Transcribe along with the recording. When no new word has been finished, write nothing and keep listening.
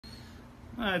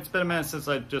It's been a minute since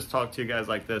I just talked to you guys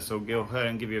like this, so go ahead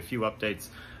and give you a few updates.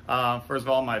 First of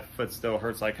all, my foot still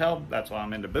hurts like hell. That's why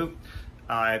I'm in the boot.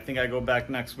 I think I go back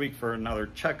next week for another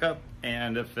checkup,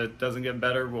 and if it doesn't get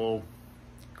better, we'll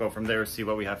go from there, see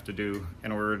what we have to do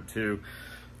in order to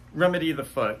remedy the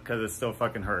foot, because it still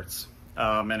fucking hurts.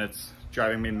 And it's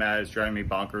driving me mad, it's driving me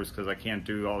bonkers, because I can't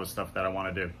do all the stuff that I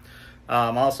want to do.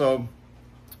 Also,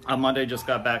 on Monday, just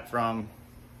got back from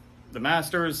the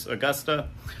Masters, Augusta.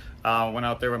 Went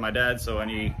out there with my dad, so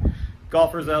any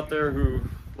golfers out there who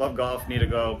love golf need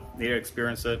to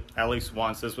experience it at least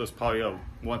once. This was probably a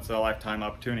once in a lifetime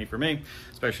opportunity for me,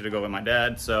 especially to go with my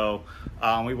dad. So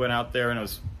we went out there and it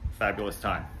was a fabulous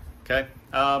time. Okay.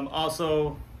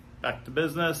 Also, back to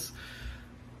business.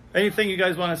 Anything you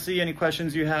guys want to see, any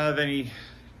questions you have, any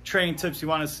training tips you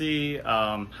want to see,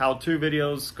 how-to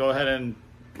videos, go ahead and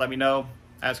let me know.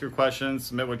 Ask your questions,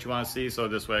 submit what you want to see, so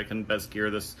this way I can best gear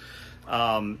this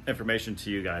information to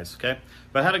you guys, okay?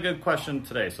 But I had a good question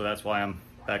today, so that's why I'm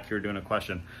back here doing a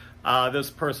question.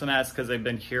 This person asked, because they've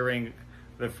been hearing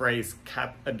the phrase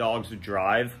cap a dog's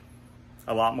drive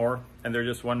a lot more, and they're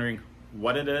just wondering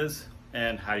what it is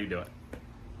and how you do it.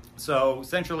 So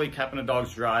essentially, capping a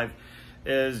dog's drive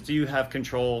is, do you have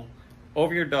control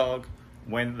over your dog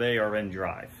when they are in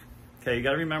drive? Okay, you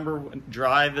gotta remember,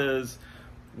 drive is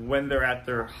when they're at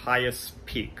their highest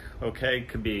peak, okay?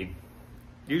 Could be,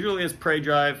 usually it's prey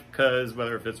drive, because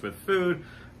whether if it's with food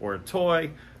or a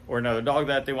toy or another dog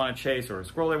that they want to chase or a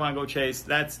squirrel they want to go chase,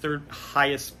 that's their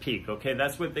highest peak, okay?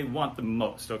 That's what they want the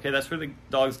most, okay? That's where the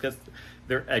dogs get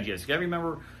their edges. You gotta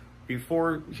remember,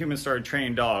 before humans started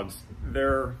training dogs,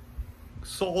 their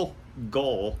sole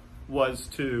goal was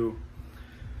to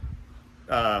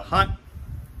hunt,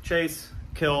 chase,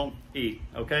 kill, eat,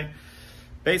 okay?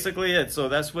 Basically, so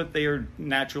that's what they are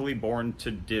naturally born to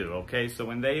do, okay? So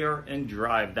when they are in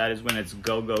drive, that is when it's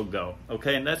go, go, go,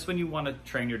 okay? And that's when you want to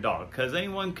train your dog, because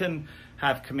anyone can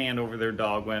have command over their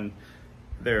dog when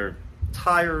they're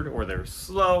tired or they're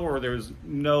slow or there's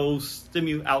no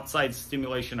outside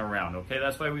stimulation around, okay?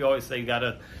 That's why we always say you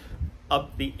gotta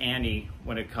up the ante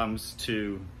when it comes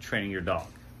to training your dog,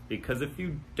 because if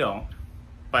you don't,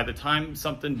 by the time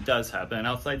something does happen, an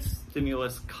outside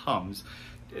stimulus comes,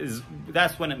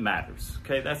 that's when it matters,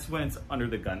 okay? That's when it's under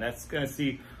the gun. That's gonna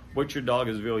see what your dog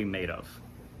is really made of,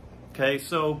 okay?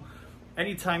 So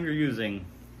anytime you're using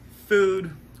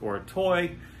food or a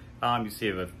toy, you see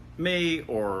it with me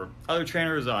or other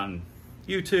trainers on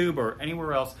YouTube or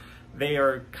anywhere else, they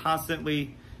are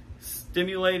constantly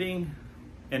stimulating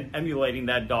and emulating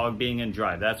that dog being in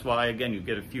drive. That's why, again, you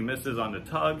get a few misses on the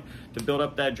tug to build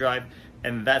up that drive,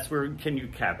 and that's where, can you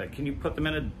cap it? Can you put them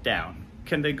in a down?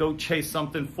 Can they go chase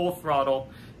something full throttle,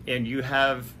 and you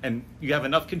have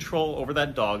enough control over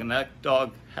that dog, and that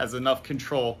dog has enough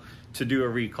control to do a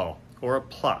recall or a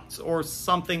plot or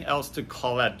something else to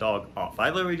call that dog off. I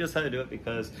literally just had to do it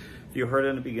because if you heard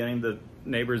in the beginning, the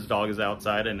neighbor's dog is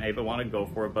outside and Ava wanted to go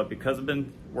for it, but because I've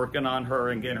been working on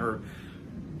her and getting her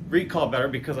recall better,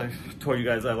 because I told you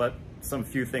guys I let some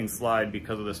few things slide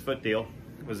because of this foot deal,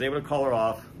 was able to call her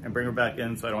off and bring her back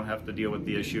in so I don't have to deal with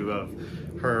the issue of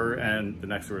her and the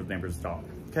next door neighbor's dog,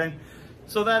 okay?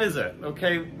 So that is it,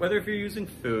 okay? Whether if you're using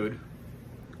food,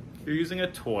 if you're using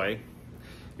a toy,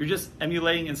 you're just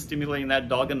emulating and stimulating that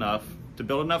dog enough to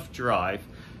build enough drive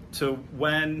to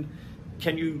when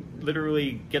can you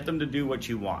literally get them to do what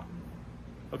you want,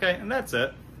 okay? And that's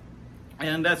it.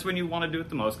 And that's when you want to do it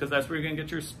the most, because that's where you're gonna get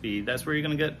your speed, that's where you're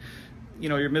gonna get, you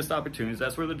know, your missed opportunities,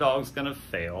 that's where the dog's gonna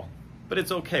fail. But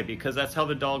it's okay, because that's how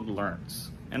the dog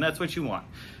learns. And that's what you want.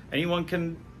 Anyone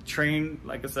can train,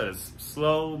 like I said, a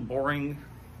slow, boring,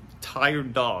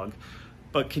 tired dog,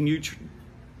 but can you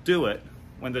do it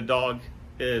when the dog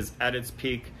is at its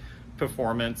peak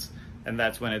performance, and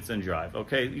that's when it's in drive,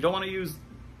 okay? You don't want to use,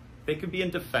 they could be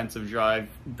in defensive drive,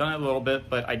 done it a little bit,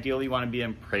 but ideally you want to be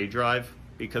in prey drive,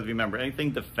 because remember,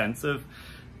 anything defensive,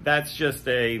 that's just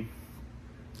a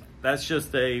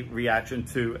reaction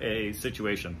to a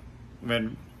situation.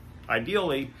 When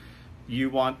ideally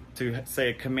you want to say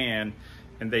a command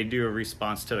and they do a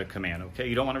response to the command, okay?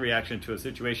 You don't want a reaction to a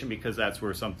situation, because that's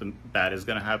where something bad is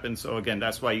gonna happen. So again,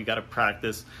 that's why you gotta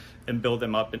practice and build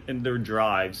them up in their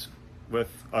drives with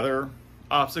other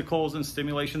obstacles and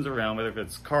stimulations around, whether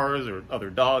it's cars or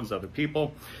other dogs, other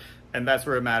people. And that's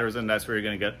where it matters, and that's where you're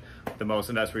gonna get the most,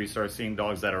 and that's where you start seeing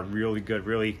dogs that are really good,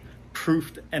 really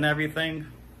proofed and everything,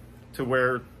 to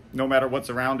where no matter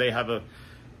what's around, they have a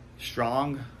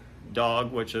strong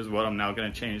dog, which is what I'm now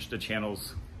going to change the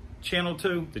channel's title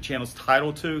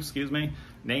to,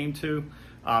 name to,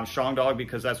 strong dog,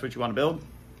 because that's what you want to build.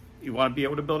 You want to be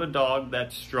able to build a dog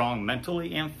that's strong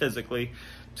mentally and physically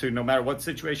to no matter what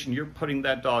situation you're putting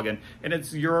that dog in. And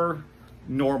it's your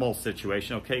normal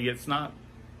situation, okay? It's not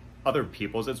other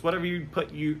people's. It's whatever you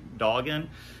put your dog in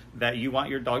that you want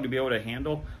your dog to be able to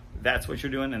handle. That's what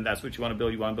you're doing, and that's what you want to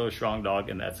build. You want to build a strong dog,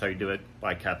 and that's how you do it,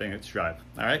 by capping its drive.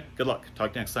 All right, good luck.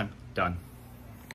 Talk to you next time. Done.